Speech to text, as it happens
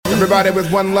Everybody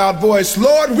with one loud voice.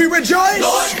 Lord, we rejoice.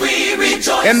 Lord, we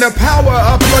rejoice in the power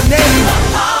of your name.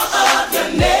 The power of your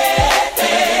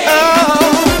name.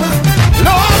 Oh,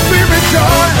 Lord, we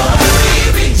rejoice. Lord,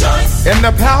 we rejoice in the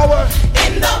power.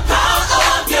 In the power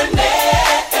of your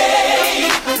name.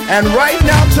 And right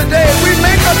now, today, we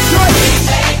make a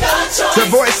choice, to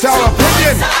voice our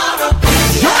opinion.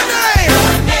 Your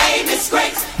name is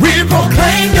great. We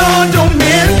proclaim your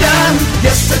dominion.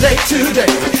 Yesterday, today,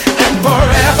 and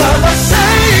forever the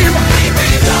same.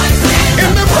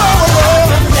 In the power of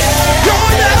your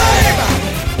name.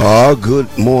 Oh, good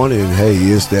morning. Hey,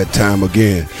 it's that time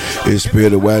again. It's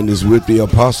Spirit of Witness with the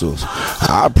Apostles.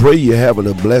 I pray you're having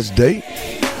a blessed day.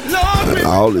 And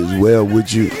all is well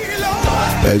with you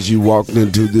as you walk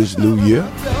into this new year.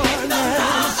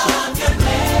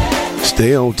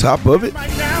 Stay on top of it.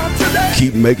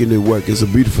 Keep making it work. It's a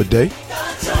beautiful day.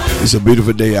 It's a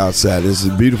beautiful day outside. It's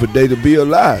a beautiful day to be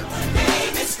alive.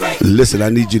 Listen, I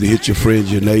need you to hit your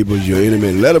friends, your neighbors, your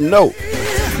enemies. Let them know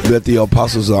that the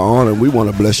apostles are on, and we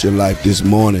want to bless your life this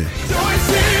morning.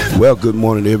 Well, good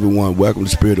morning, everyone. Welcome to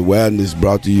Spirit of Wildness,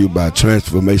 brought to you by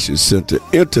Transformation Center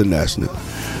International.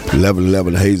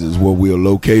 1111 Hayes is where we are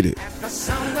located.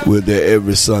 We're there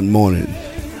every Sunday morning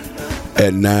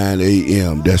at 9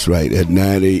 a.m. That's right, at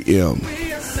 9 a.m.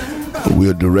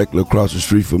 We're directly across the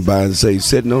street from Buy and Save,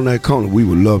 sitting on that corner. We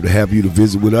would love to have you to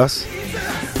visit with us,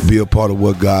 be a part of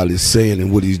what God is saying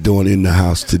and what he's doing in the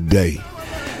house today.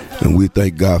 And we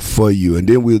thank God for you. And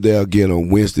then we're there again on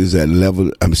Wednesdays at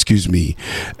 7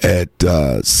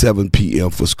 p.m.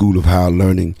 for School of Higher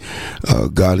Learning.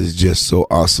 God is just so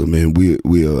awesome, and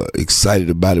we are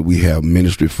excited about it. We have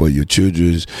ministry for your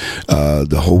children,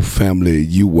 the whole family.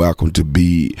 You welcome to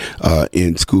be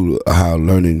in School of Higher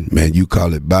Learning. Man, you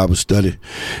call it Bible study,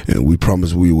 and we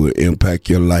promise we will impact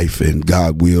your life, and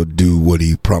God will do what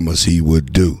he promised he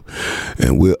would do.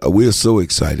 And we're so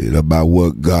excited about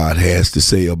what God has to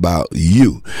say about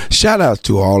you. Shout out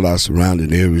to all our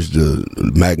surrounding areas, the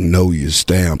Magnolia,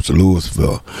 Stamps,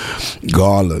 Louisville,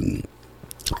 Garland,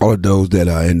 all of those that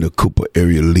are in the Cooper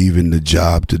area leaving the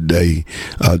job today,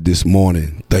 this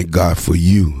morning. Thank God for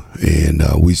you. And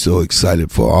we're so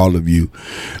excited for all of you.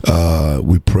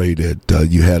 We pray that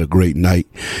you had a great night.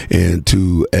 And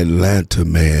to Atlanta,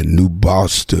 man, New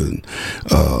Boston,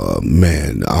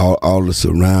 man, all the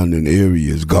surrounding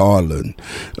areas, Garland.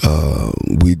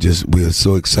 We're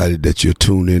so excited that you're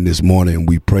tuned in this morning.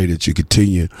 We pray that you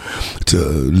continue to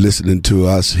listening to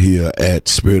us here at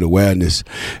Spirit Awareness.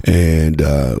 And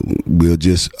we'll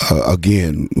just,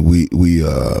 again, we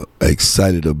are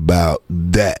excited about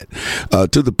that.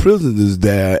 To the prisoners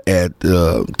there at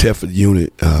Tefford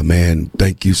Unit, man,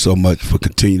 thank you so much for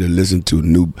continuing to listen to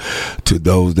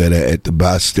those that are at the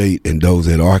Bi-State and those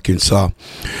at Arkansas.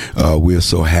 We're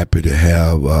so happy to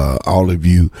have all of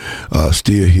you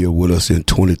still here with us in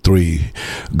 23.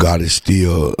 God is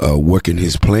still working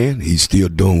his plan. He's still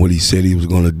doing what he said he was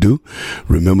going to do.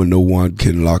 Remember, no one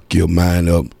can lock your mind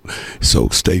up, so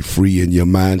stay free in your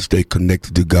mind, stay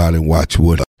connected to God, and watch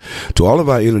what. To all of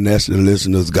our international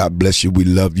listeners, God bless you. We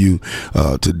love you.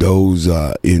 To those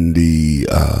in the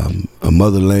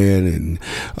motherland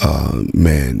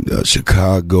and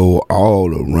Chicago,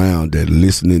 all around that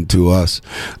listening to us,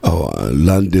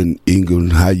 London,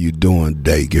 England, how you doing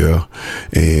today, girl?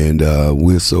 And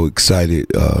we're so excited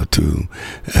to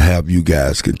have you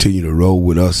guys continue to roll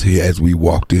with us here as we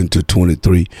walked into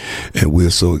 23, and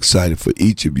we're so excited for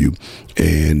each of you.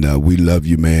 And we love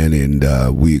you, man, and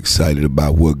we're excited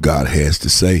about what God has to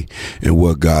say and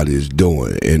what God is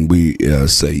doing. And we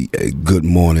say good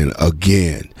morning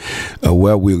again.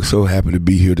 Well, we're so happy to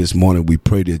be here this morning. We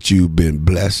pray that you've been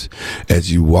blessed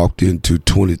as you walked into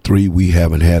 23. We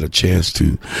haven't had a chance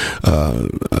to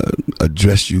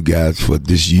address you guys for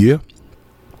this year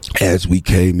as we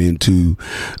came into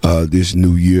this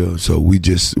new year. So we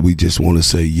just want to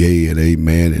say yay and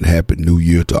amen and happy new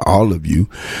year to all of you.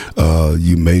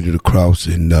 You made it across,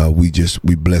 and we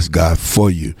bless God for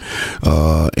you,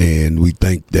 and we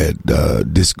thank that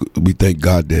we thank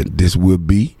God that this will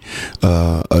be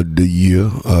the year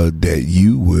that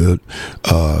you will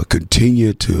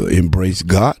continue to embrace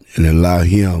God and allow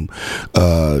him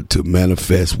to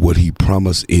manifest what he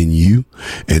promised in you,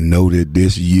 and know that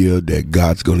this year that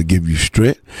God's going going to give you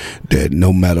strength, that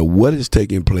no matter what is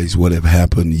taking place, what have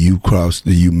happened, you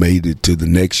made it to the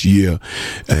next year,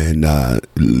 and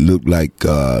looked like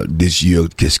this year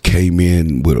just came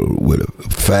in with a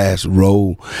fast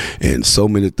roll, and so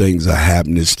many things are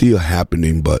happening, still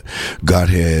happening, but God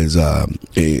has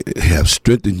have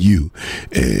strengthened you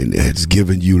and has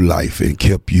given you life and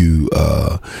kept you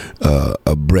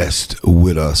abreast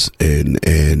with us, and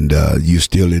you're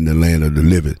still in the land of the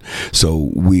living.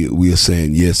 So we are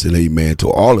saying yes and amen to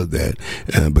all of that,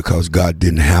 because God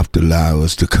didn't have to allow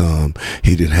us to come.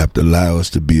 He didn't have to allow us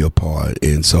to be a part,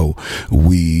 and so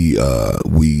we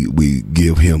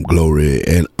give him glory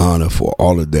and honor for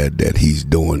all of that he's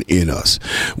doing in us.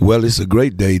 Well, it's a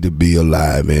great day to be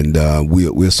alive, and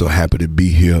we're so happy to be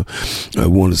here. I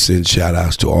want to send shout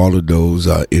outs to all of those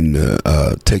in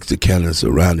the Texarkana and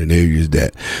surrounding areas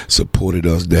that supported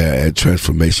us there at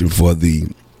Transformation for the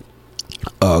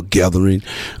gathering,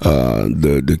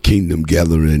 the kingdom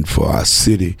gathering for our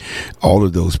city. All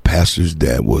of those pastors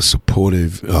that were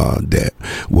supportive, that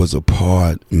was a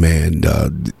part, man,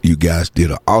 you guys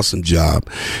did an awesome job,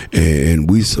 and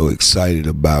we so excited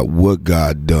about what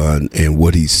God done and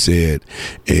what he said,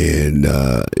 and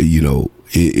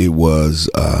it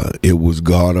was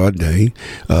God ordained.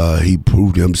 He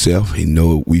proved himself.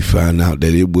 We found out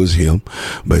that it was him,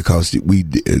 because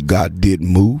God did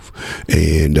move,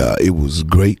 and it was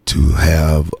great to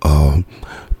have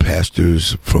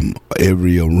pastors from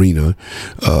every arena,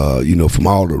 from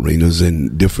all arenas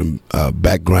and different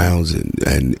backgrounds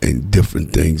and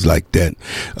different things like that,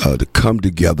 to come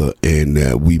together,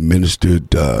 and we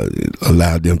ministered,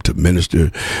 allowed them to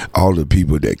minister. All the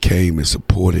people that came and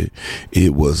supported,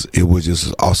 it was just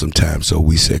an awesome time. So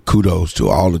we said kudos to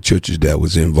all the churches that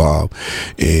was involved,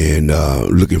 and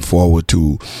looking forward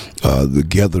to the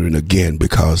gathering again,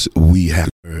 because we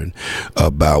have learned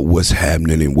about what's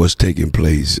happening and what's taking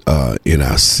place in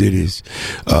our cities,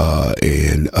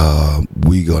 and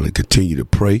we're going to continue to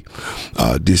pray.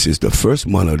 This is the first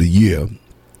month of the year.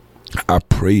 I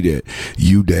pray that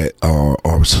you that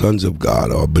are sons of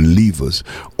God or believers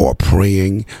are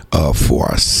praying for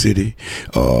our city.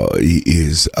 He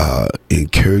is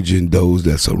encouraging those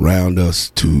that surround us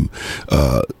to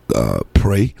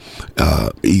pray.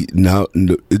 Now,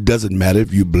 it doesn't matter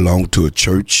if you belong to a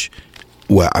church.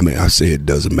 Well, I mean, I say it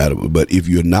doesn't matter, but if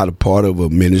you're not a part of a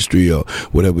ministry or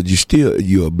whatever,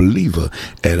 you're a believer,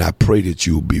 and I pray that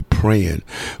you'll be praying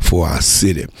for our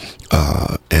city.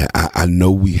 And I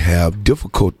know we have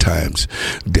difficult times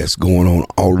that's going on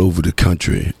all over the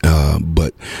country,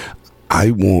 but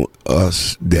I want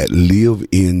us that live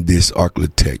in this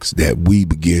Arklatex that we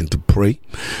begin to pray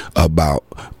about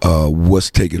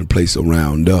what's taking place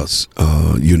around us,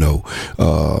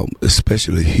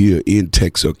 especially here in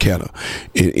Texarkana,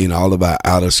 in all of our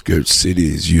outer skirt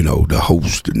cities, the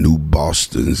Host, the New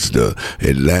Bostons, the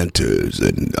Atlantas,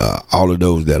 and all of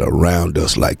those that are around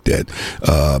us like that.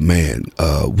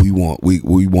 We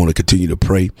want to continue to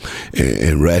pray,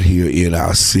 and right here in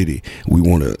our city, we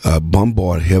want to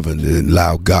bombard heaven and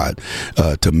allow God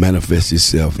to manifest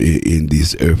itself in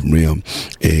this earth realm,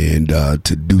 and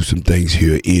to do some things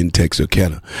here in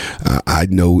Texarkana. I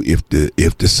know if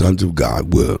the sons of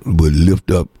God will lift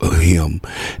up him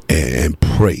and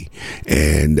pray,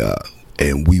 and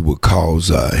we will cause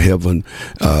heaven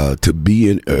to be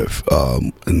in earth.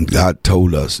 And God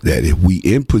told us that if we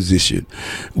in position,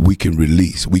 we can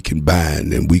release, we can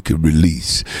bind, and we can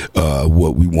release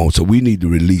what we want. So we need to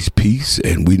release peace,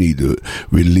 and we need to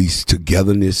release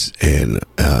togetherness and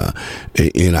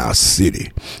in our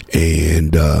city.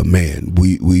 And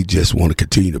we just want to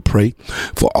continue to pray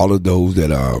for all of those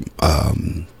that are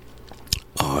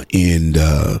in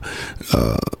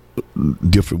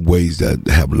different ways that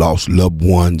have lost loved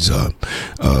ones.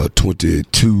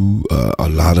 22,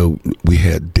 we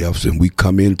had deaths, and we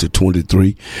come into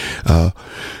 23,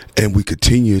 and we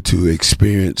continue to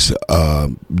experience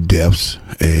deaths.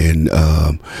 And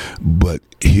but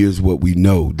here's what we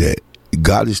know, that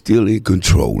God is still in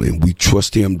control, and we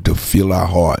trust him to fill our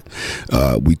heart.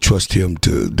 We trust him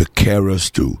to carry us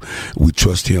through. We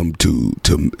trust him to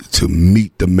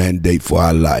meet the mandate for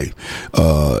our life.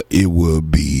 It will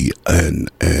be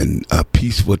a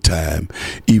peaceful time,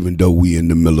 even though we're in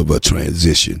the middle of a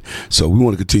transition. So we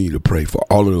want to continue to pray for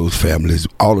all of those families,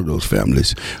 all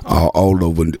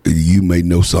over. You may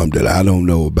know some that I don't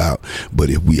know about, but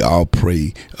if we all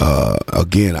pray,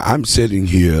 again, I'm sitting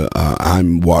here,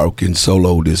 I'm Warwick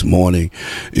solo this morning,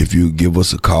 if you give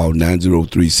us a call,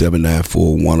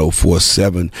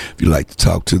 903-794-1047. If you'd like to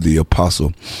talk to the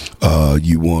apostle,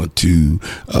 you want to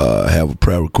have a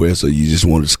prayer request, or you just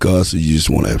want to discuss, or you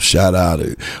just want to have a shout out,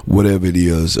 or whatever it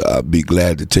is, I'll be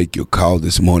glad to take your call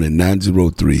this morning,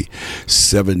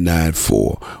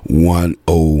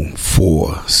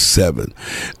 903-794-1047.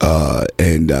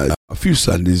 And a few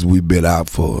Sundays we've been out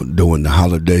for during the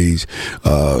holidays,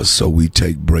 so we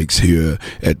take breaks here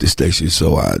at the station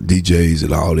so our DJs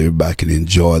and all everybody can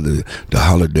enjoy the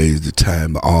holidays, the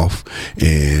time off,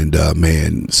 and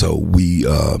so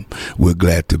we're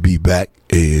glad to be back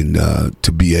and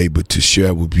to be able to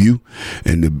share with you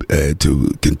and to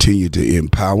continue to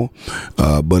empower.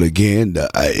 But again,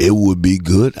 it would be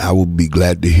good. I would be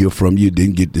glad to hear from you.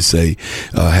 Didn't get to say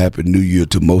Happy New Year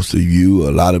to most of you,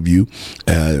 a lot of you,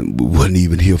 wasn't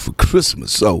even here for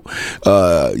Christmas. So,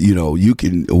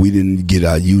 we didn't get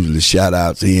our usual shout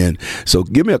outs in. So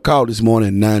give me a call this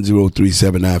morning,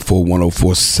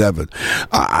 903-794-1047.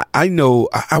 I know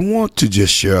I want to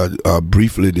just share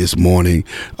briefly this morning,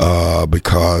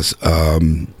 because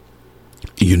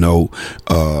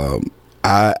I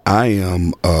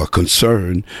am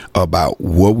concerned about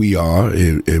where we are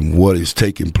and what is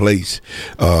taking place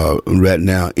right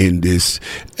now in this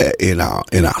in our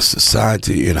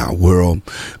society, in our world.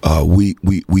 We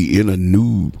in a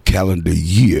new calendar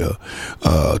year,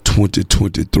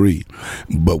 2023,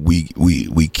 but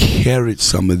we carried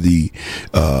some of the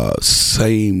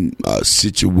same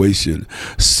situation,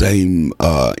 same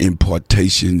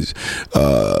importations,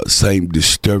 same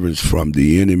disturbance from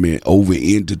the enemy over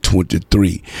into 23.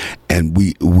 And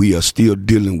we are still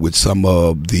dealing with some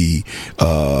of the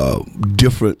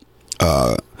different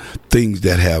things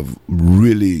that have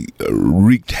really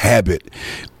wreaked havoc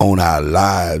on our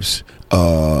lives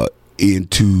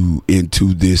into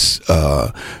this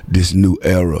this new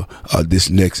era, this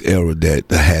next era that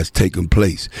has taken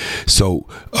place. So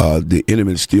the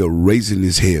enemy is still raising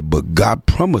his head, but God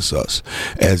promised us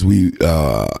as we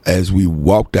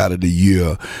walked out of the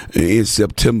year in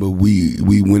September, we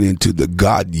went into the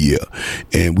God year,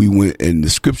 and we went, and the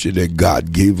scripture that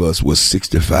God gave us was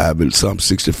 65 and Psalm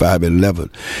 65:11,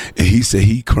 and He said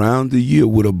He crowned the year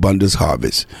with abundance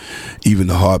harvest, even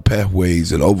the hard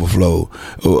pathways and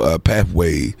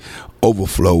pathway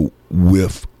overflow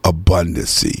with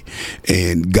abundancy.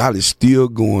 And God is still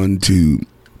going to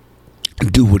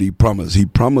do what He promised. He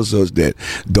promised us that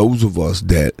those of us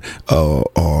that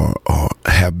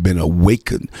have been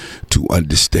awakened to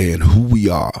understand who we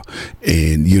are,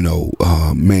 and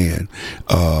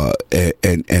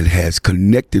and has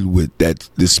connected with that,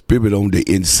 the Spirit on the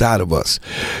inside of us.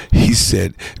 He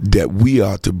said that we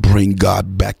are to bring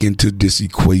God back into this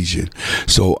equation.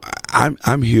 So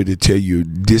I'm here to tell you,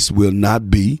 this will not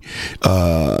be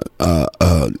a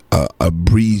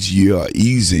breeze year, or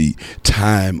easy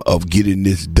time of getting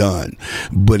this done,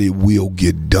 but it will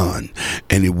get done,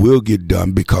 and it will get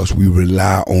done because we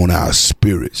rely on our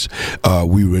spirits.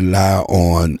 We rely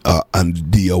on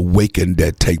the awakening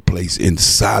that take place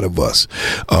inside of us.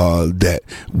 That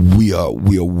we are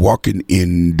walking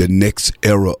in the next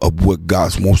era of what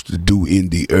God wants to do in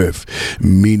the earth,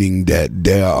 meaning that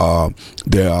there are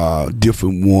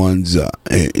different ones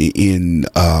in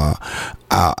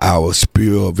our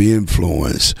sphere of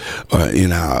influence,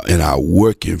 in our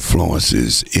work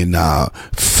influences, in our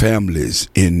families,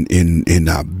 in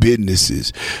our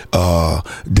businesses,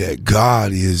 that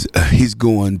God is He's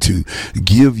going to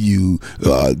give you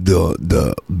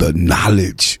the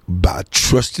knowledge by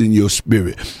trusting your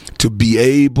spirit to be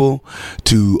able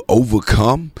to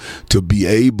overcome, to be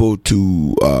able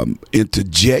to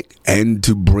interject and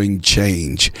to bring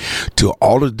change to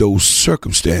all of those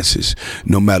circumstances,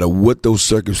 no matter what those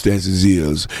circumstances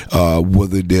is,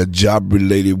 whether they're job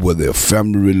related, whether they're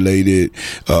family related,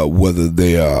 whether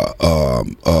they are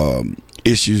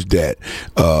issues that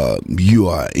you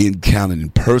are encountering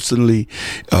personally.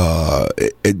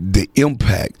 The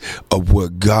impact of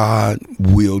what God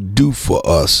will do for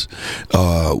us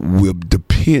will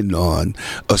depend on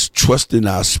us trusting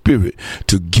our spirit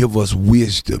to give us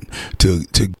wisdom, to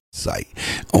insight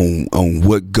on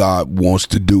what God wants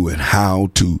to do and how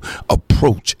to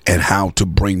approach and how to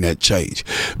bring that change.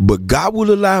 But God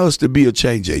will allow us to be a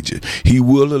change agent. He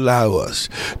will allow us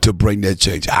to bring that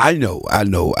change. I know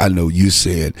you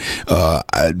said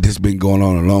this been going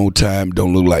on a long time,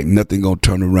 don't look like nothing gonna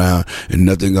turn around and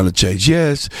nothing gonna change.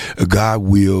 Yes, God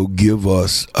will give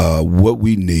us what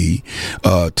we need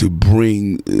to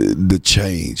bring the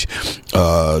change,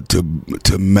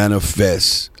 to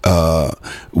manifest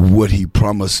what he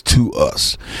promised to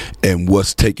us and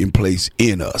what's taking place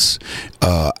in us.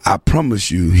 I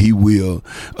promise you, he will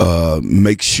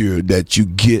make sure that you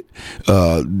get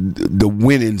the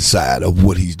winning side of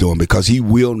what he's doing, because he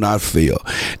will not fail.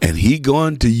 And he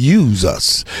going to use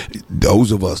us,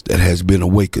 those of us that has been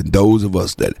awakened, those of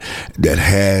us that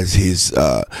has his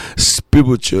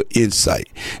spiritual insight,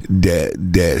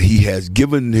 that he has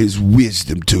given his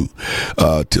wisdom to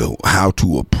how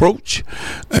to approach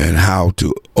and how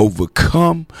to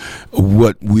overcome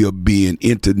what we are being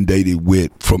inundated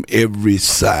with from every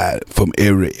side, from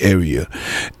every area.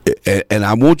 And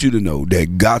I want you to know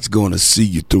that God's going to see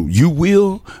you through. You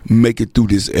will make it through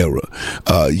this era.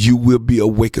 You will be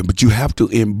awakened, but you have to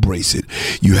embrace it.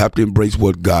 You have to embrace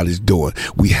what God is doing.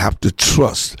 We have to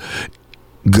trust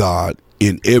God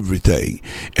in everything,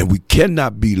 and we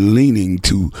cannot be leaning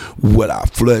to what our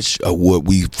flesh or what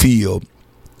we feel,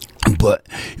 but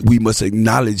we must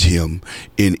acknowledge him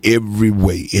in every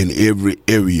way, in every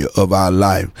area of our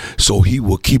life, so he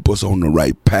will keep us on the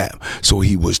right path, so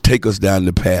he will take us down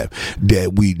the path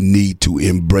that we need to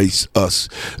embrace us,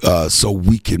 so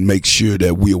we can make sure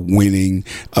that we're winning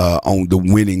on the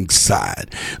winning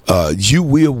side. You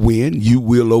will win, you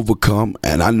will overcome,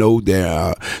 and I know there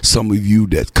are some of you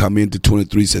that come into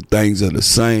 23 said things are the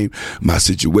same. My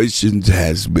situations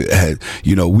has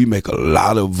we make a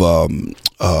lot of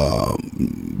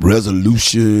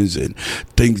resolutions and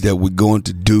things that we're going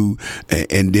to do,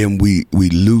 and then we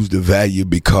lose the value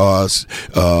because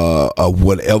of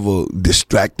whatever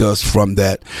distract us from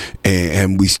that,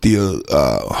 and we still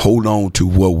hold on to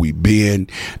what we've been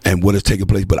and what is taking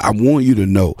place. But I want you to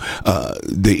know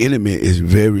the enemy is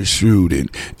very shrewd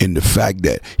in the fact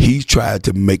that he's tried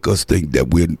to make us think that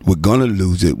we're going to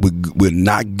lose it, we're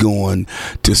not going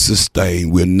to sustain,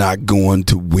 we're not going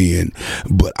to win.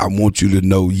 But I want you to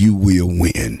know you will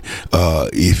win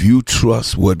if you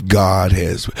trust what God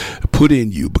has put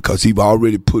in you, because he's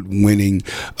already put winning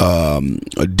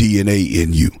DNA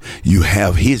in you. You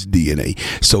have his DNA,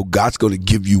 so God's going to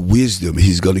give you wisdom.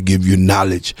 He's going to give you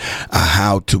knowledge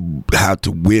how to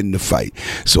win the fight.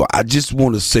 So I just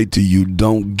want to say to you,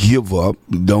 don't give up,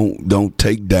 don't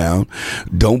take down,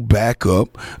 don't back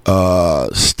up,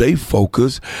 stay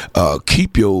focused,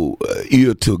 keep your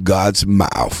ear to God's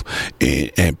mouth,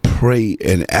 and pray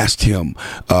and ask him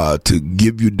to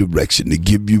give you direction, to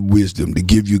give you wisdom, to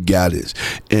give you guidance,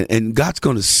 and God's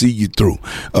going to see you through.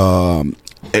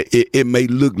 It may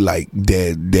look like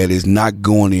that is not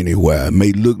going anywhere. It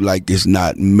may look like it's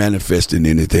not manifesting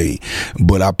anything,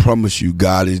 but I promise you,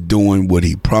 God is doing what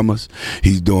he promised.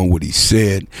 He's doing what he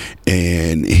said,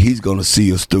 and he's going to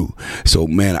see us through. So,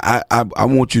 man, I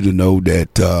want you to know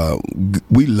that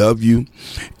we love you,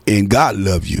 and God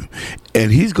loves you,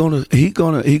 and he's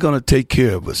gonna take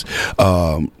care of us.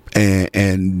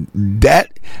 And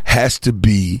that has to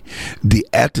be the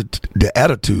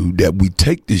attitude that we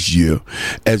take this year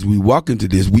as we walk into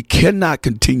this. We cannot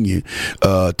continue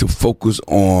to focus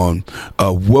on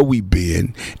where we've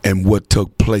been and what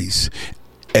took place,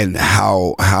 and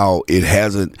how it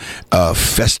hasn't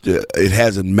it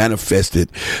hasn't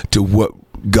manifested to what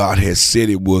God has said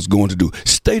it was going to do.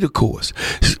 Stay the course.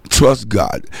 Trust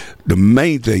God. The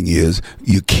main thing is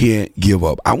you can't give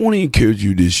up. I want to encourage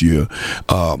you this year.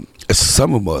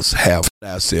 Some of us have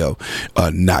ourselves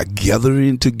not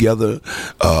gathering together,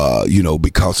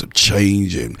 because of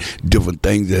change and different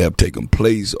things that have taken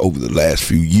place over the last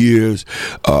few years.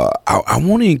 I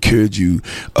want to encourage you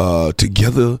to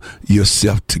gather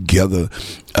yourself together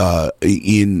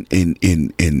in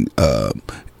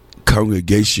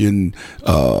congregation,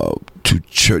 to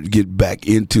church, get back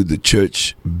into the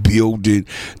church building,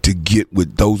 to get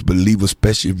with those believers,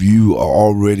 especially if you are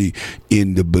already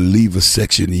in the believer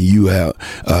section and you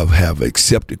have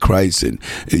accepted Christ and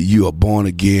you are born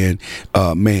again.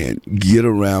 Man, get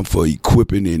around for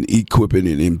equipping and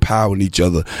empowering each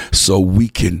other, so we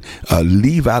can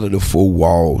leave out of the four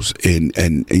walls and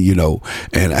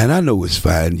I know it's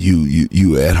fine.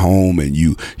 You at home and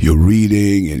you're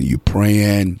reading and you're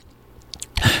praying,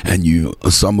 and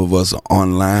some of us are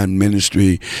online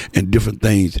ministry and different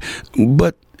things,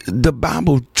 but the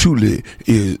Bible truly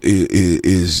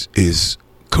is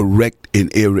correct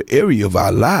in every area of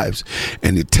our lives,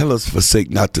 and it tells us forsake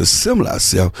not to assemble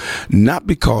ourselves, not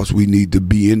because we need to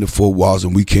be in the four walls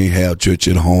and we can't have church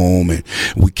at home and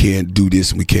we can't do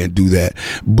this and we can't do that,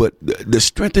 but to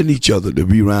strengthen each other, to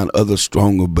be around other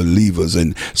stronger believers,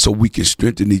 and so we can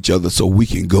strengthen each other, so we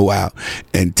can go out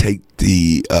and take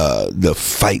the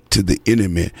fight to the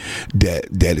enemy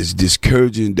that is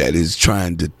discouraging, that is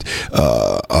trying to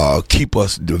keep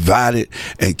us divided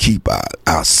and keep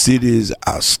our cities,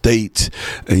 our states,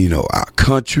 our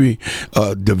country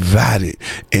divided.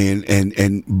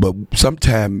 But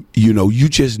sometimes you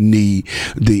just need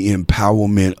the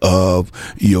empowerment of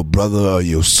your brother or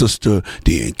your sister,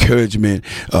 the encouragement,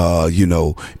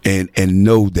 and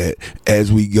know that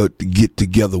as we get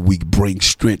together, we bring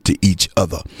strength to each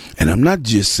other. And I'm not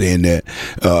just saying that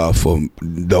for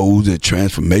those at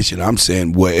Transformation. I'm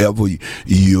saying wherever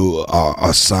you are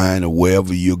assigned or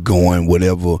wherever you're going,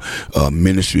 whatever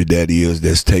ministry that is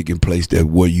that's taking place, that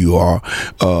where you are,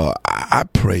 I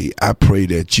pray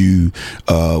that you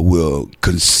will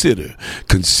consider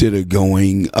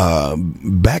going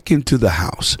back into the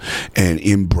house and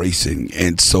embracing,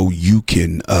 and so you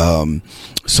can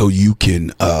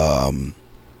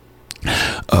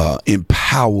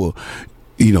empower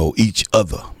each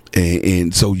other.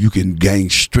 And so you can gain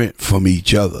strength from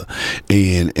each other,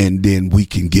 and then we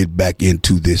can get back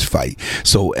into this fight.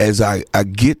 So as I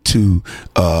get to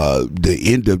the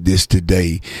end of this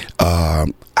today,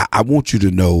 I want you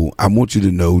to know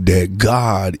that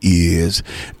God is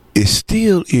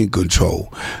still in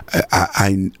control.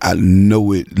 I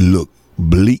know it look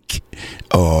bleak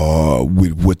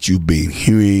with what you've been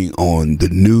hearing on the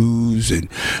news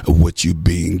and what you've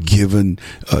been given.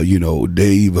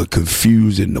 They even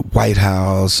confused in the White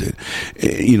House, and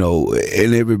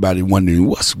everybody wondering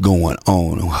what's going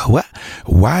on.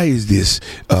 Why is this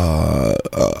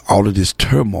all of this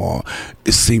turmoil?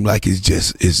 It seems like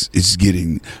it's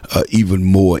getting even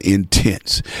more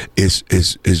intense.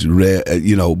 It's rare,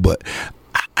 but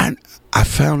I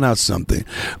found out something.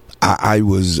 I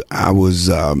was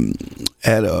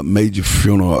at a major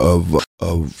funeral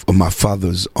of my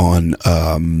father's on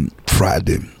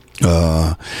Friday,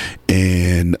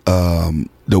 and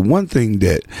the one thing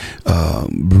that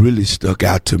really stuck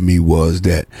out to me was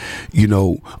that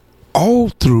all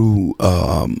through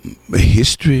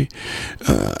history,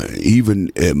 even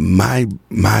my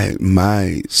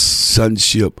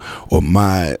sonship or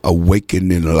my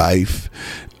awakening in life,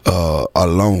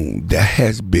 alone, there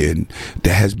has been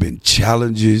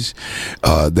challenges.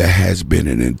 There has been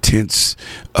an intense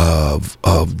of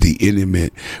the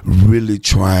enemy really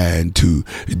trying to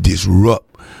disrupt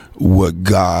what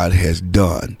God has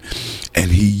done, and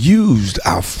He used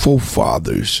our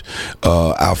forefathers.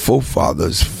 Our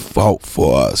forefathers fought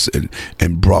for us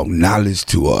and brought knowledge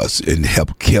to us and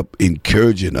kept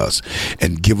encouraging us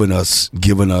and giving us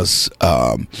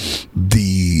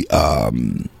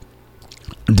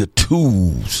the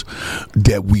tools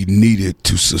that we needed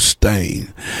to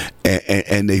sustain,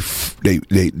 and they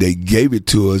gave it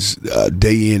to us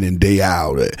day in and day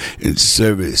out in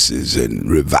services and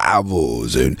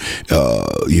revivals and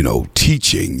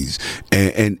teachings,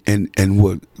 and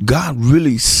what God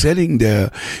really setting there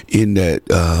in that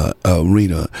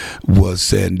arena was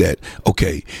saying that,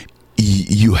 okay,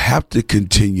 you have to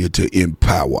continue to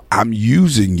empower. I'm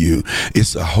using you.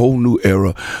 It's a whole new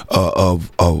era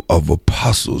of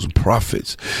apostles,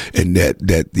 prophets, and that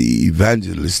the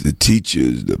evangelists, the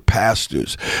teachers, the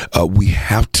pastors, we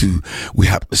have to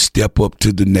step up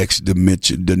to the next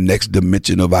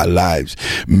dimension of our lives,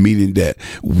 meaning that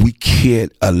we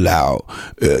can't allow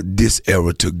this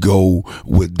era to go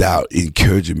without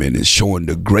encouragement and showing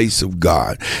the grace of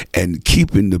God and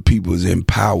keeping the peoples in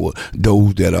power,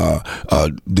 those that are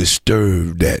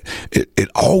disturbed. That it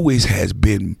always has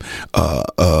been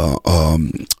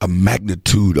a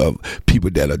magnitude of people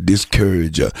that are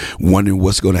discouraged, wondering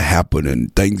what's going to happen,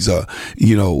 and things are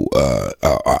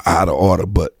out of order.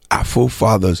 But our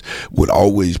forefathers would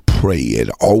always pray and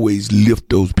always lift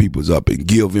those peoples up and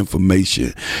give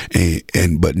information.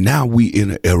 But now we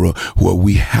in an era where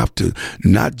we have to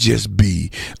not just be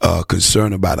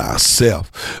concerned about ourselves,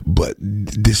 but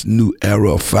this new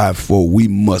era of 5-4, we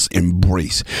must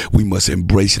embrace. We must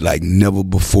embrace like never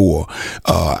before.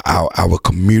 Our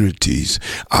communities,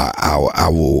 our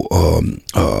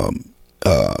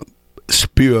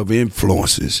sphere of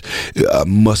influences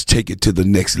must take it to the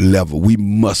next level. We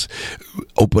must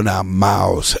open our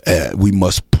mouths. We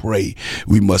must pray.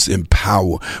 We must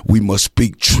empower. We must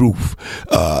speak truth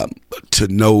to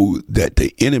know that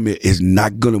the enemy is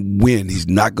not going to win. He's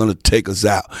not going to take us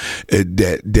out.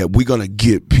 That we're going to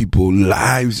get people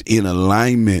lives in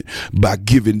alignment by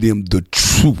giving them the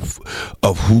truth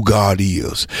of who God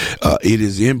is. It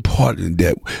is important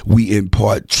that we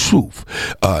impart truth.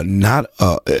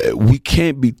 We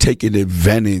can't be taken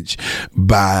advantage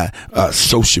by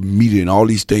social media and all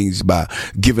these things by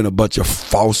giving a bunch of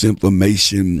false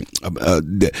information.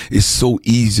 That it's so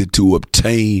easy to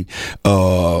obtain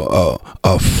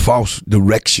a false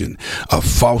direction, a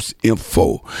false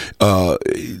info.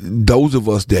 Those of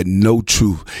us that know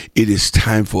truth, it is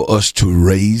time for us to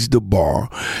raise the bar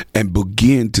and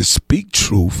begin to speak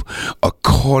truth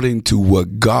according to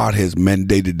what God has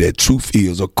mandated that truth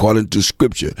is, according to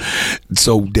Scripture,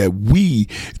 so that we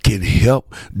can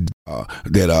help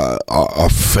that are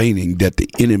feigning that the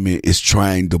enemy is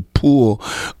trying to pull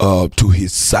to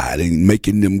his side and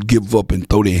making them give up and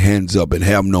throw their hands up and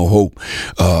have no hope.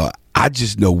 I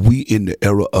just know we in the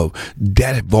era of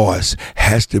that voice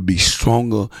has to be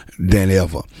stronger than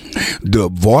ever. The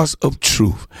voice of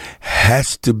truth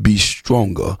has to be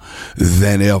stronger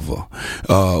than ever.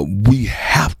 We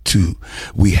have to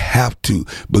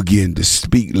begin to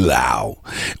speak loud.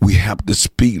 We have to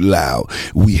speak loud.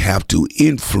 We have to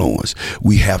influence.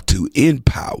 We have to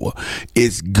empower.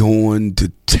 It's going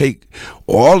to take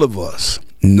all of us,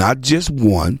 not just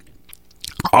one,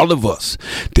 all of us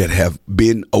that have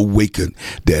been awakened,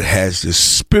 that has the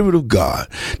Spirit of God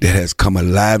that has come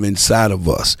alive inside of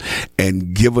us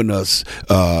and given us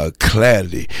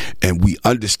clarity, and we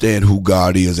understand who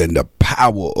God is and the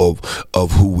power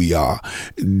of who we are,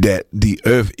 that the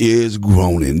earth is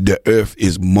groaning, the earth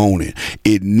is moaning.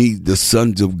 It needs the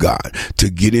sons of God to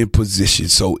get in position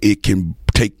so it can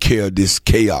take care of this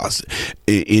chaos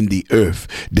in the earth,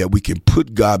 that we can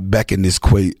put God back in this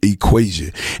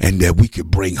equation, and that we can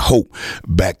bring hope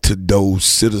back to those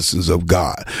citizens of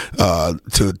God,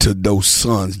 to those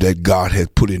sons that God has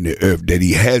put in the earth, that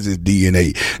he has his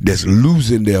DNA, that's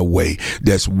losing their way,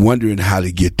 that's wondering how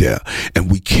to get there. And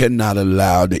we cannot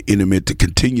allow the enemy to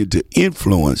continue to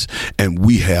influence, and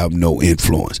we have no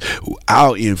influence.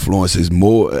 Our influence is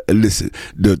more, listen,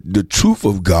 the truth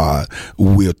of God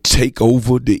will take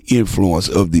over the influence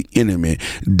of the enemy.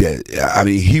 That, I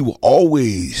mean, he will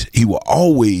always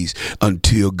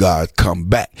until God come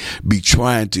back be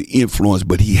trying to influence,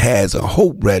 but he has a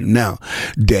hope right now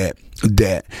that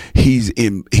he's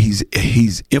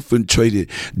infiltrated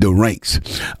the ranks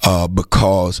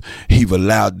because he's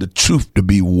allowed the truth to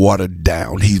be watered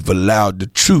down. He's allowed the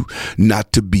truth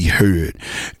not to be heard.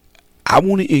 I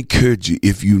want to encourage you,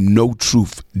 if you know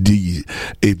truth,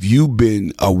 if you've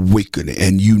been awakened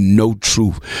and you know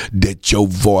truth, that your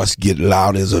voice get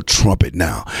loud as a trumpet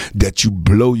now, that you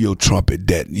blow your trumpet,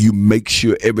 that you make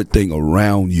sure everything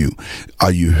around you,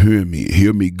 are you hearing me?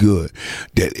 Hear me good.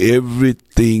 That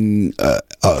everything,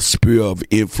 sphere of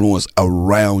influence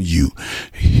around you,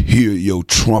 hear your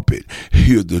trumpet,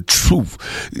 hear the truth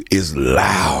is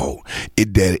loud,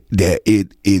 that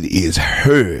it is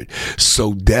heard.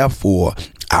 So therefore,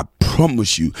 I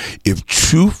promise you, if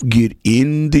truth get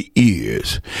in the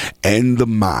ears and the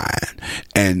mind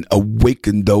and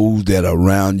awaken those that are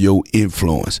around your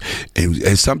influence,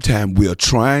 and sometimes we are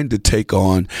trying to take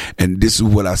on, and this is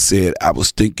what I said, I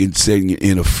was thinking, sitting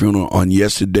in a funeral on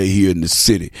yesterday here in the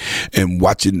city and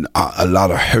watching a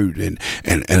lot of hurt and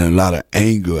a lot of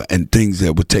anger and things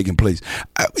that were taking place.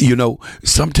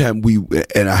 Sometimes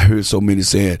and I heard so many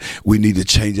saying we need to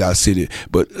change our city,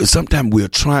 but sometimes we're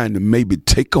trying to maybe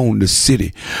take on the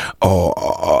city,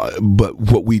 but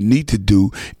what we need to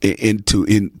do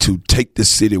to take the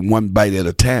city one bite at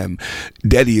a time,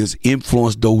 that is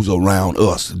influence those around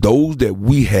us, those that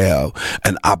we have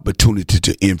an opportunity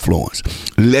to influence.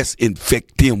 Let's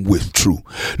infect them with truth.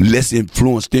 Let's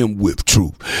influence them with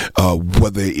truth.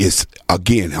 Whether it's,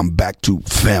 again, I'm back to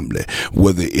family,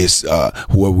 whether it's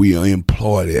where we are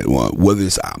employed at, whether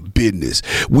it's our business,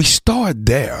 we start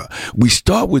there. We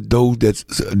start with those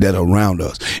that are around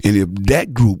us, and if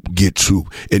that group get truth,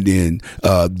 and then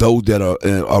those that are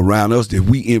around us, if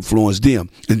we influence them,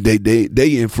 and they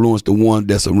influence the one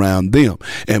that's around them,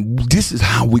 and this is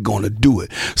how we're going to do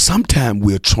it. Sometimes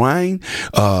we're trying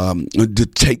to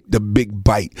take the big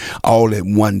bite all at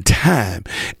one time,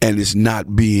 and it's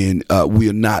not being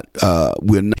we're not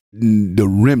the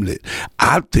remnant.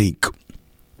 I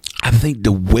think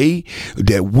the way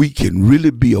that we can really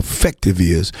be effective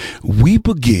is we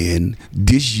begin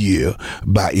this year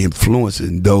by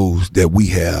influencing those that we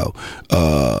have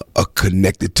are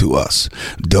connected to us,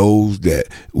 those that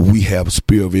we have a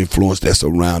sphere of influence that's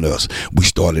around us. We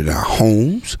start in our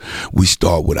homes. We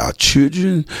start with our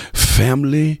children,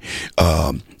 family,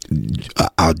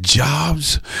 our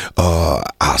jobs, our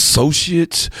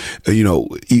associates. We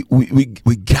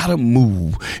gotta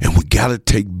move, and we gotta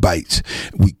take bites.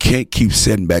 We can't keep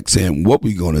sitting back saying what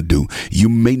we're gonna do. You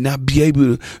may not be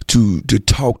able to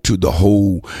talk to the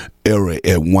whole area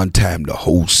at one time, the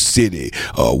whole city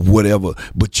or whatever.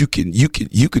 But you can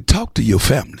talk to your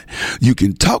family. You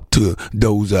can talk to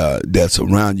those that's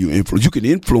around you. You can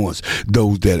influence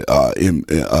those that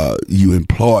you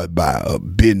employed by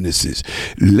businesses.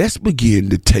 Let's begin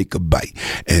to take a bite,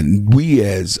 and we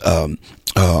as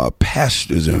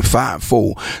pastors and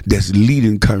fivefold that's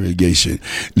leading congregation,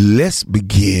 let's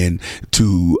begin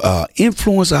to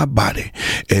influence our body,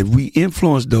 and we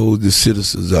influence those, the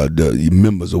citizens or the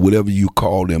members or whatever you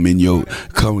call them in your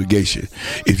congregation.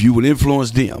 If you would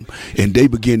influence them and they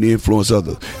begin to influence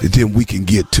others, then we can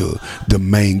get to the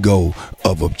main goal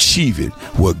of achieving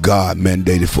what God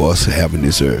mandated for us to have in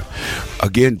this earth.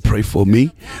 Again, pray for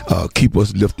me, keep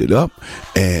us lifted up,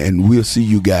 and we'll see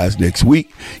you guys next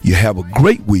week. You have a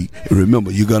great week, and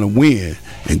remember, you're going to win,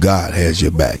 and God has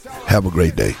your back. Have a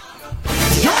great day.